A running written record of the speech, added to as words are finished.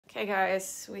Okay,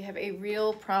 guys, we have a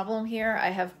real problem here. I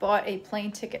have bought a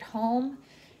plane ticket home,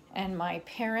 and my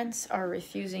parents are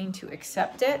refusing to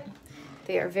accept it.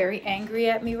 They are very angry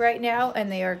at me right now, and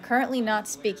they are currently not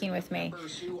speaking with me.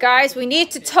 Guys, we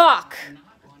need to talk.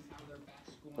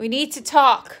 We need to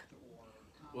talk.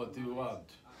 What do you want?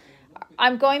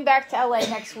 I'm going back to LA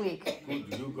next week.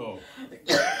 Good, you go.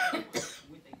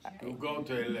 You go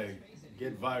to LA.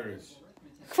 Get virus.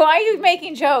 Why are you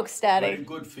making jokes, Daddy? Very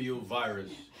good for you,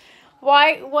 virus.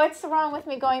 Why? What's wrong with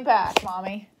me going back,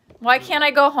 Mommy? Why can't I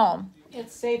go home?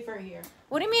 It's safer here.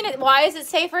 What do you mean? Why is it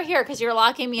safer here? Because you're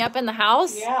locking me up in the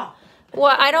house? Yeah.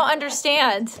 Well, I don't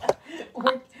understand.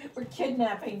 We're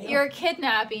kidnapping you. You're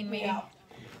kidnapping me. Yeah.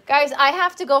 Guys, I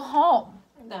have to go home.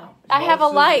 No. I have a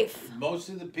life. Most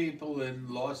of the people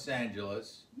in Los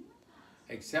Angeles,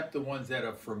 except the ones that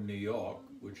are from New York,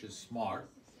 which is smart,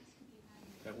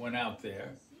 that went out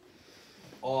there,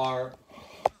 are...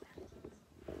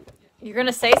 You're going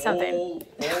to say something.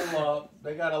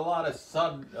 They got a lot of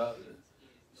sun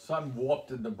warped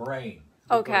in the brain.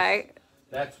 Okay.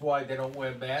 That's why they don't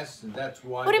wear masks, and that's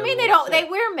why... What do you mean they don't? They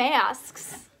wear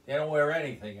masks. They don't wear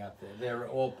anything out there. They're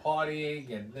all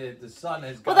partying, and the sun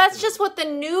has got... Well, that's just what the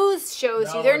news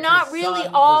shows you. They're not really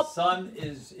all... The sun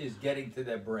is getting to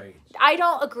their brains. I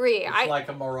don't agree. It's like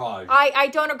a mirage. I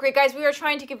don't agree. Guys, we are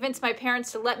trying to convince my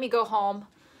parents to let me go home.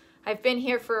 I've been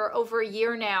here for over a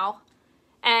year now,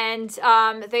 and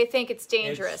they think it's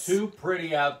dangerous. It's too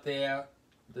pretty out there.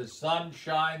 The sun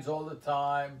shines all the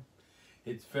time.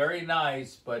 It's very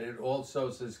nice, but it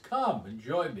also says, come,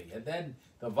 enjoy me. And then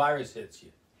the virus hits you.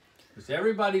 Because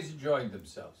everybody's enjoying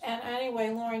themselves. And anyway,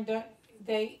 Lauren,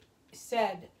 they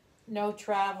said no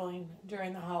traveling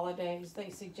during the holidays. They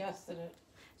suggested it.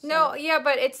 So no, yeah,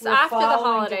 but it's after the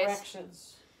holidays.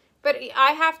 Directions. But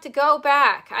I have to go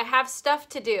back. I have stuff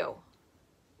to do.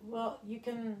 Well, you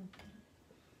can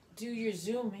do your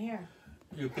Zoom here.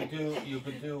 You could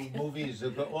do movies.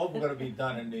 They're all going to be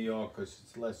done in New York because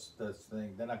it's less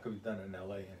thing. They're not going to be done in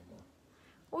LA anymore.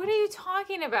 What are you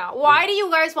talking about? Why do you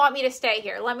guys want me to stay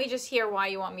here? Let me just hear why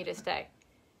you want me to stay.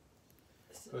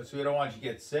 Because we don't want you to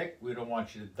get sick. We don't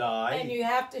want you to die. And you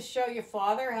have to show your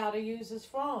father how to use his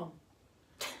phone.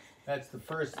 That's the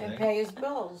first thing. And pay his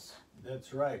bills.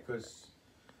 That's right, because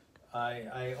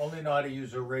I only know how to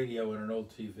use a radio and an old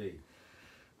TV.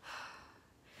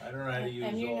 I don't know how to use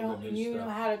all the new stuff. And you know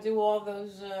how to do all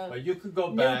those but you could go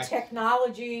new back.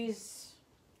 Technologies.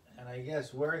 And I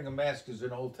guess wearing a mask is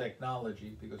an old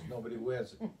technology because nobody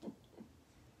wears it.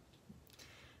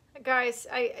 Guys,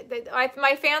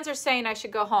 my fans are saying I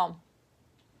should go home.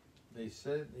 They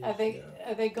said... Are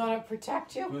they going to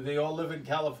protect you? Do they all live in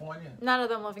California? None of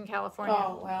them live in California.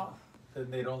 Oh, well. Then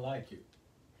they don't like you.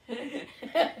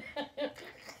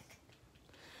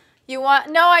 You want...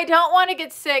 No, I don't want to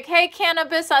get sick. Hey,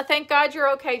 Cannabis, thank God you're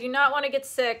okay. Do not want to get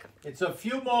sick. It's a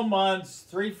few more months,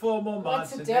 3-4 more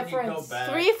months, What's the then difference? you go back.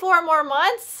 3-4 more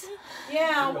months?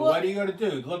 Yeah. Well, what are you going to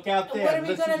do? Look out there. What are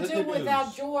we going to do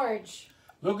without George?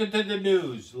 Look into the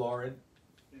news, Lauren.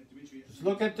 Just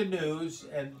look at the news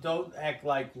and don't act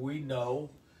like we know.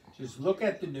 Just look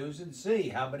at the news and see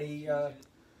how many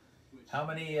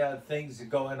things are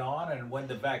going on and when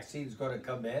the vaccine's going to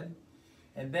come in.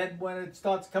 And then when it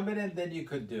starts coming in, then you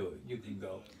could do it. You can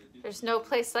go. There's no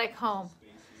place like home.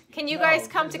 Can you guys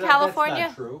come to California?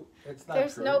 That's not true. It's not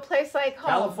There's true. no place like home.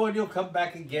 California will come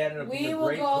back again. It'll be a great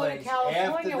place. We will go to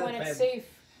California when it's safe.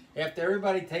 After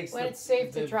everybody takes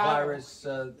the virus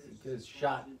is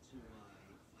shot.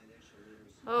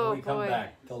 Oh, and we come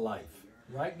back to life.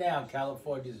 Right now,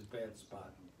 California's a bad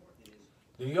spot.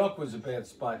 New York was a bad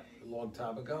spot a long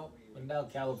time ago, but now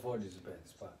California's a bad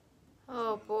spot.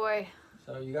 Oh, boy.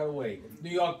 So you gotta wait. If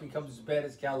New York becomes as bad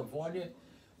as California,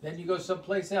 then you go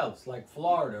someplace else, like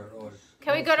Florida or...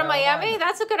 Can we go to Miami?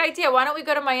 That's a good idea. Why don't we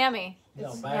go to Miami? No,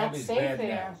 It's Miami's not safe bad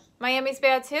there. now. Miami's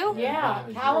bad too? Yeah,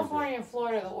 California and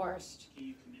Florida are the worst.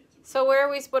 So what are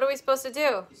we supposed to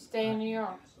do? Stay in New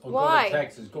York. Or Why? go to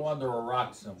Texas. Go under a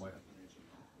rock somewhere.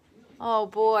 Oh,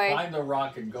 boy. Find a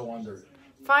rock and go under it.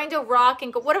 Find a rock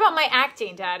and go. What about my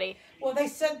acting, Daddy? Well, they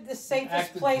said the safest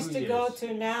Active place 2 to years. go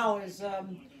to now is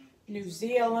New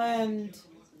Zealand.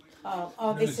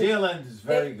 New Zealand is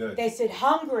very good. They said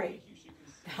Hungary.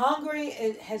 Hungary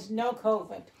has no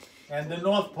COVID. And the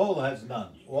North Pole has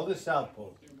none. Or the South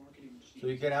Pole. So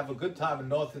you can have a good time in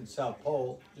North and South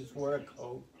Pole. Just wear a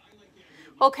coat.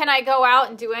 Well, can I go out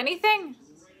and do anything?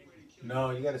 No,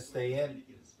 you got to stay in.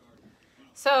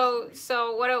 So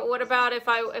what about if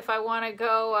I want to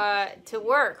go to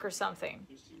work or something?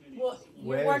 Well, you're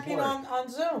Where's working work? on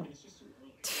Zoom.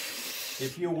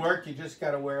 If you work, you just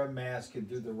got to wear a mask and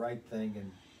do the right thing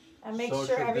and And make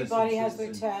social sure everybody has their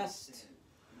distances test.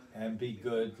 and be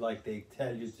good like they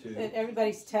tell you to. That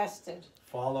everybody's tested.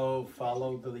 Follow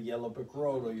the yellow brick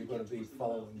road, or you're going to be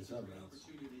following something else.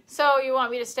 So you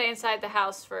want me to stay inside the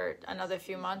house for another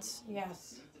few months?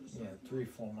 Yes. Yeah,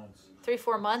 3-4 months.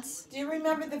 3-4 months? Do you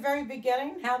remember the very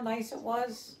beginning? How nice it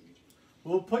was?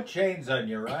 We'll put chains on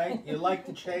you, right? You like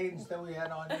the chains that we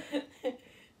had on you?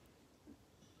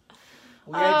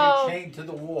 We had you chained to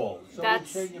the wall, so we'll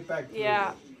chain you back to the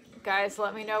wall. Guys,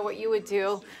 let me know what you would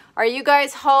do. Are you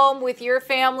guys home with your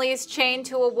families chained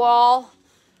to a wall?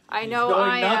 I know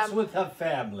I am. She's going nuts with her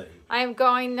family. I am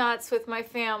going nuts with my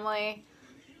family.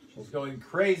 She's going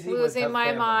crazy with her Losing my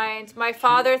family. mind. My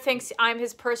father thinks I'm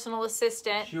his personal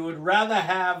assistant. She would rather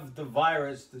have the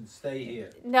virus than stay here.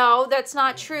 No, that's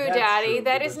not true, That's Daddy. true,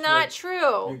 That is not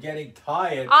true. You're getting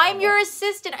tired. I'm your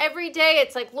assistant every day.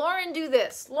 It's like, Lauren, do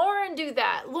this. Lauren, do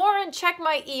that. Lauren, check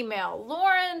my email.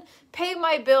 Lauren, pay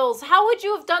my bills. How would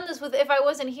you have done this if I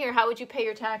wasn't here? How would you pay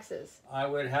your taxes? I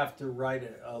would have to write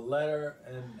a letter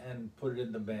and put it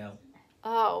in the mail.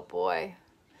 Oh, boy.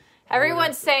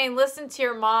 Everyone's saying, listen to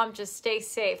your mom, just stay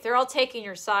safe. They're all taking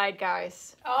your side,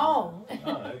 guys. Oh.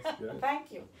 Oh, that's good.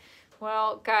 Thank you.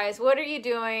 Well, guys, what are you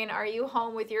doing? Are you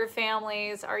home with your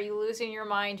families? Are you losing your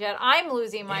mind yet? I'm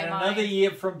losing my mind. Another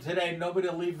year from today, nobody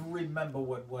will even remember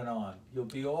what went on. You'll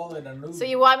be all in a new... So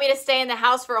you want me to stay in the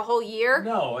house for a whole year?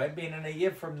 No, I mean, in a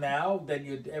year from now,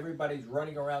 then everybody's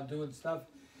running around doing stuff.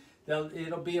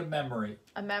 It'll be a memory.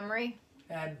 A memory?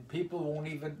 And people won't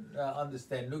even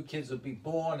understand. New kids will be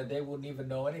born and they won't even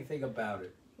know anything about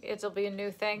it. It'll be a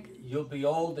new thing. You'll be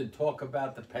old and talk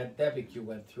about the pandemic you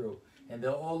went through. And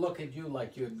they'll all look at you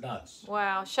like you're nuts.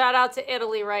 Wow. Shout out to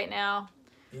Italy right now.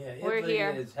 Yeah, We're Italy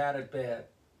here. has had it bad.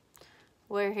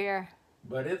 We're here.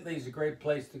 But Italy's a great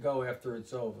place to go after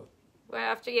it's over. Well,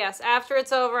 after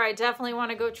it's over, I definitely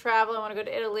want to go travel. I want to go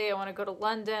to Italy. I want to go to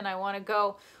London. I want to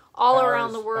go all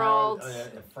around the world.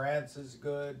 France is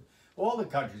good. All the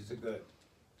countries are good.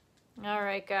 All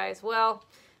right, guys. Well,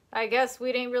 I guess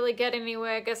we didn't really get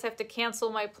anywhere. I guess I have to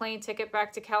cancel my plane ticket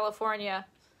back to California.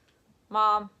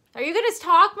 Mom, are you going to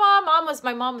talk, Mom?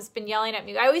 My mom has been yelling at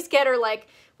me. I always get her, like,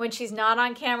 when she's not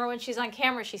on camera. When she's on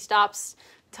camera, she stops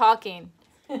talking.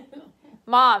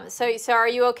 Mom, so are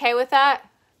you okay with that?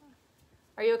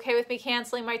 Are you okay with me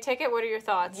canceling my ticket? What are your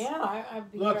thoughts? Yeah,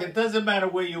 I'd be Look, it doesn't matter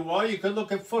where you are. You can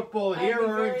look at football here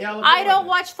or in California. I don't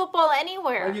watch football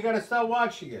anywhere. Well, you got to start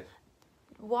watching it.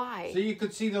 Why? So you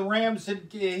could see the Rams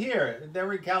here.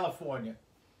 They're in California.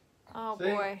 Oh, see?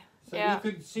 boy. So yeah. you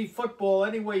could see football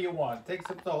anywhere you want. It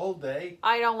takes up the whole day.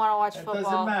 I don't want to watch It football.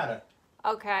 doesn't matter.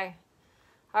 Okay.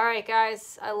 All right,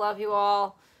 guys. I love you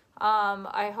all.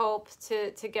 I hope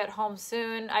to get home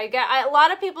soon. A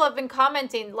lot of people have been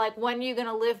commenting, like, when are you going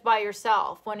to live by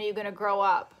yourself? When are you going to grow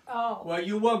up? Oh. Well,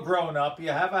 you were grown up. You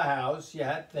have a house. You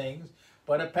had things.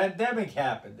 But a pandemic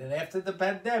happened. And after the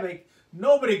pandemic,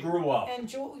 nobody grew up.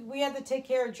 And we had to take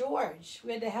care of George.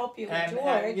 We had to help you with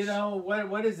George. And, you know,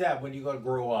 what is that when you're going to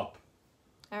grow up?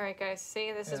 All right, guys.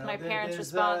 See, this is my there's parents'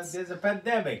 response. There's a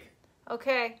pandemic.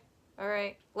 Okay. All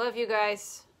right. Love you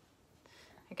guys.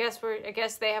 I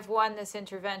guess they have won this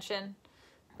intervention,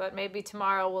 but maybe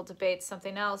tomorrow we'll debate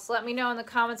something else. Let me know in the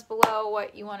comments below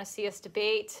what you want to see us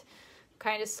debate.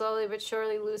 Kind of slowly but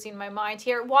surely losing my mind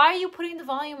here. Why are you putting the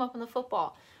volume up on the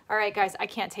football? All right, guys, I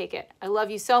can't take it. I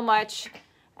love you so much.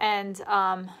 And,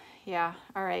 yeah,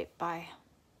 all right, bye.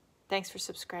 Thanks for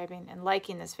subscribing and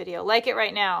liking this video. Like it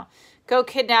right now. Go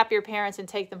kidnap your parents and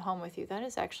take them home with you. That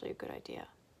is actually a good idea.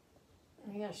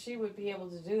 Yeah, she would be able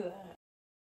to do that.